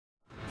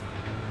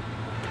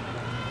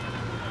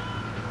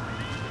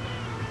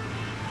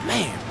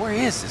Man, where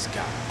is this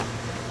guy?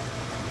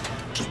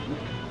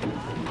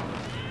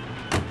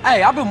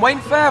 Hey, I've been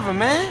waiting forever,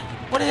 man.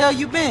 Where the hell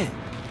you been?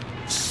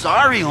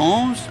 Sorry,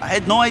 Holmes. I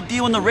had no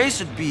idea when the race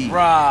would be.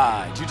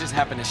 Right, you just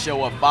happened to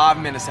show up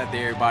 5 minutes after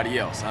everybody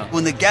else, huh?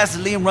 When the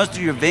gasoline runs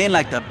through your vein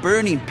like the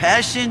burning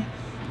passion,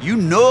 you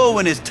know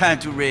when it's time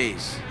to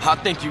race. I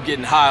think you're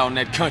getting high on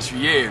that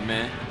country air,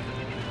 man.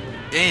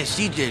 Hey,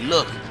 CJ,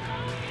 look.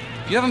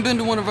 You haven't been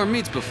to one of our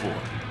meets before.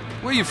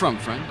 Where you from,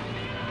 friend?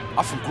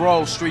 I'm from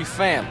Grove Street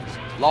Families,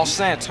 Los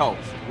Santos.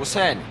 What's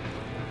happening?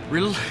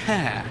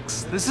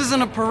 Relax. This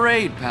isn't a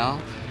parade, pal.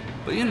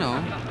 But you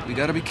know, we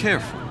gotta be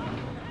careful.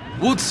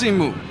 Wootsy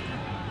Moo.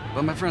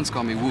 But my friends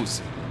call me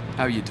Wootsy.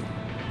 How you doing?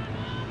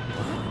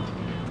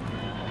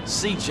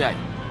 CJ.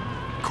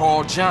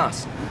 Carl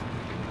Johnson.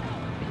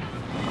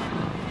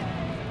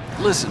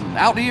 Listen,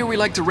 out here we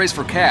like to race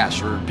for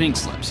cash or pink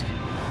slips.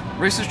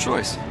 Racer's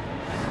choice.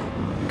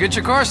 Get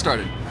your car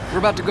started. We're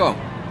about to go.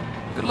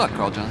 Good luck,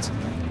 Carl Johnson.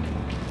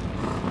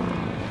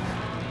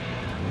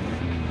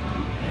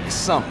 There's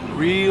something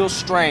real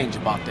strange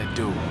about that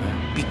dude,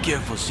 man. Be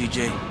careful,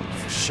 CJ.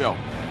 For sure.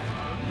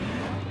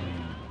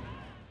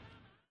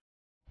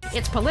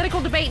 It's political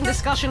debate and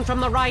discussion from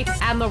the right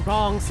and the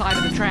wrong side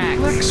of the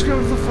tracks. Let's go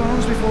to the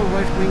phones before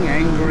right-wing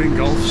anger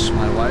engulfs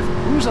my wife.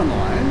 Who's on the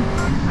line?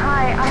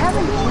 Hi, I have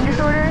an eating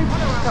disorder,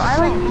 so I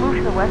like to move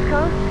to the West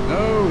Coast.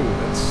 No,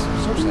 that's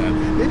so sad.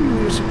 Maybe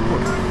we need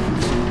support.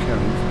 Some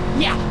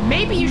caring. Yeah,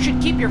 maybe you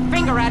should keep your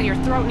finger out of your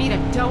throat and eat a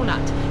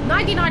donut.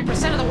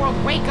 99% of the world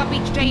wake up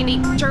each day and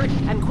eat dirt,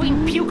 and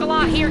Queen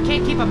Puke-a-Lot here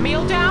can't keep a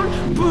meal down?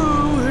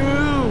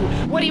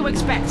 Boo-hoo! What do you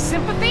expect,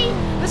 sympathy?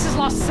 This is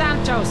Los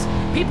Santos.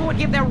 People would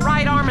give their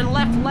right arm and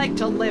left leg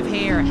to live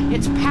here.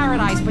 It's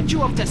paradise, but you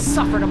have to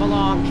suffer to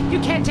belong. You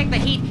can't take the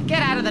heat.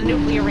 Get out of the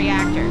nuclear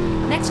reactor.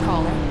 Next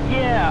caller.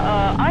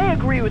 Yeah, I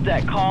agree with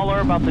that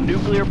caller about the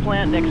nuclear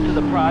plant next to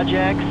the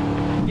projects.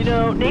 You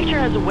know, nature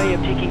has a way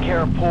of taking care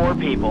of poor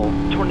people.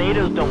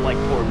 Tornadoes don't like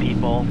poor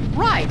people.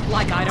 Right,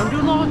 like I don't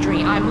do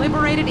laundry. I'm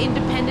liberated,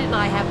 independent, and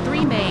I have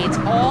 3 maids,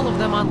 all of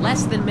them on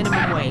less than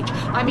minimum wage.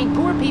 I mean,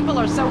 poor people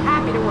are so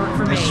happy to work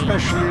for me.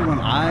 Especially when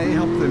I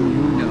help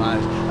them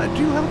unionize.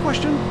 Do you have a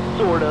question?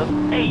 Sort of.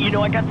 Hey, you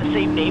know I got the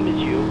same name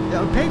as you.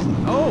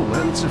 Peyton. Oh,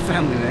 well, it's a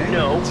family name.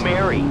 No,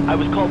 Mary. I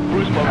was called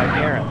Bruce by my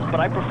parents, but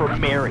I prefer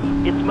Mary.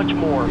 It's much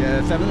more...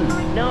 Yeah, feminine?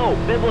 No,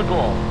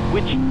 biblical.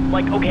 Which,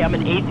 like, okay, I'm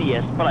an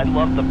atheist, but I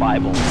love the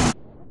Bible.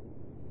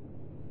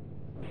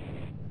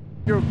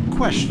 Your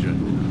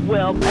question?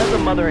 Well, as a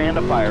mother and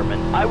a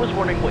fireman, I was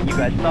wondering what you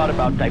guys thought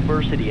about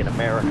diversity in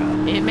America.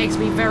 It makes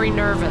me very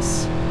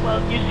nervous.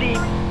 Well, you see,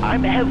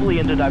 I'm heavily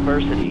into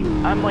diversity.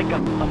 I'm like a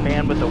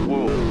man with a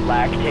womb,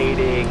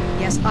 lactating.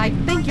 Yes, I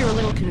think you're a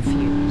little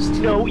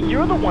confused. No,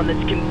 you're the one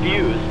that's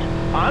confused.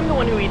 I'm the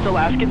one who eats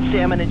Alaskan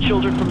salmon and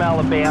children from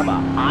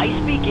Alabama. I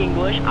speak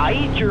English, I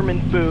eat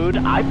German food,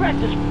 I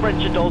practice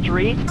French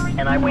adultery,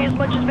 and I weigh as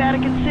much as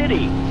Vatican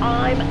City.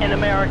 I'm an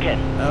American.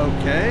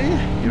 Okay,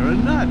 you're a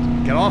nut.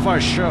 Get off our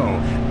show.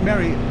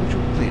 Mary, would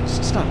you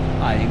please stop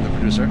eyeing the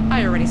producer?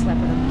 I already slept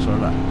with him. So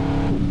did I.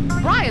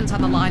 Brian's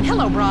on the line.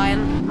 Hello,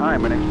 Brian. Hi,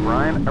 my name's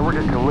Brian. I work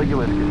at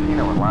Caligula's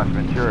Casino in Las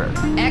Venturas.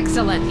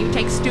 Excellent. You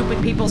take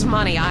stupid people's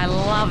money. I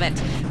love it.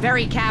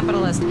 Very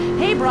capitalist.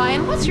 Hey,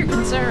 Brian, what's your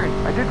concern?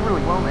 I did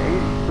really well in the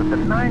 80s, but the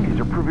 90s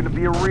are proving to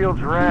be a real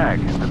drag.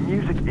 The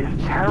music is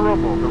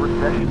terrible. The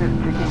recession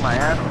is kicking my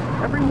ass.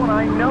 Everyone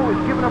I know is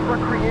giving up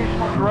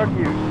recreational drug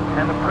use,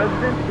 and the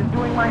president is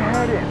doing my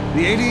head in.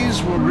 The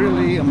 80s were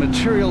really a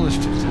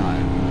materialistic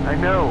time. I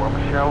know, I'm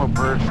a shallow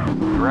person.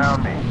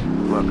 Drown me.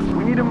 Look,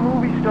 we need a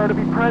movie star to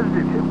be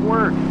president. It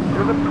works.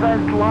 They're the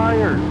best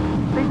liars.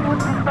 They do it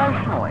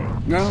professionally.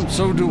 Well,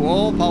 so do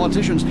all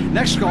politicians.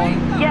 Next call.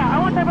 Yeah, I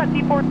want to talk about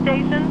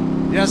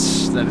deforestation.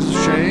 Yes, that is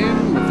a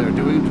shame what they're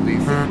doing to the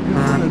beautiful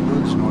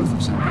redwoods north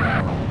of San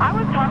Andreas. I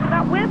was talking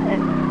about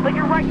women. But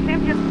you're right,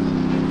 Sam, just...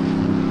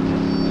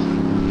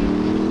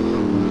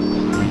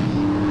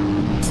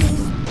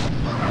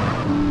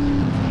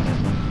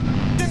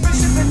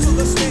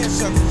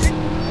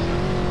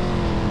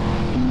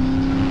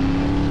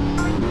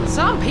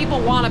 Some people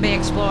want to be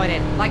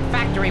exploited, like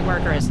factory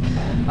workers.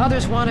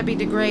 Others want to be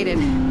degraded.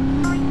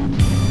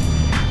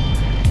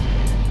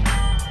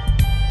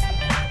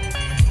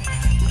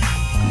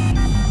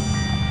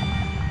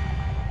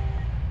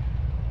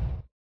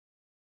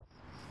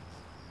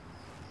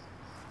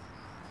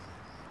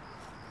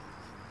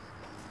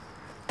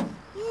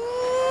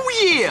 Ooh,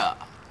 yeah!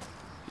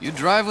 You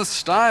drive with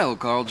style,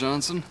 Carl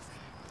Johnson.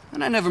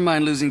 And I never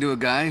mind losing to a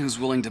guy who's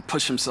willing to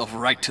push himself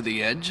right to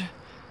the edge.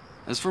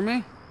 As for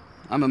me,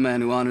 I'm a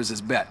man who honors his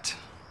bet.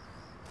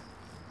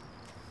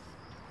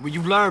 Well,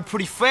 you learned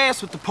pretty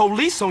fast with the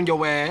police on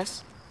your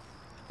ass.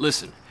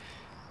 Listen,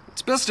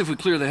 it's best if we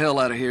clear the hell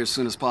out of here as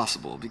soon as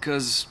possible,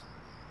 because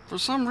for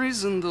some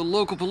reason the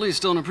local police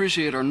don't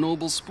appreciate our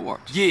noble sport.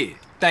 Yeah,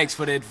 thanks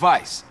for the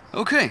advice.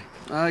 Okay,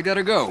 I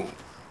gotta go.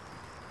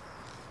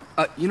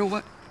 You know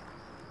what?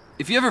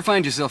 If you ever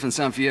find yourself in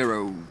San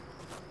Fierro,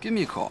 give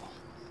me a call.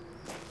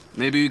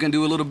 Maybe we can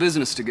do a little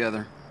business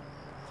together.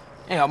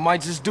 Yeah, I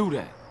might just do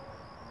that.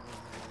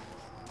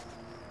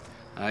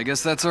 I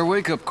guess that's our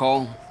wake-up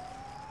call.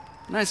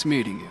 Nice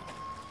meeting you.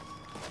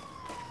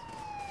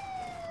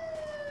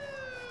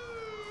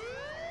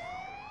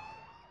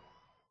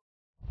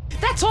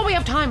 That's all we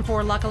have time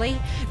for, luckily.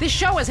 This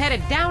show is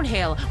headed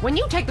downhill. When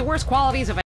you take the worst qualities of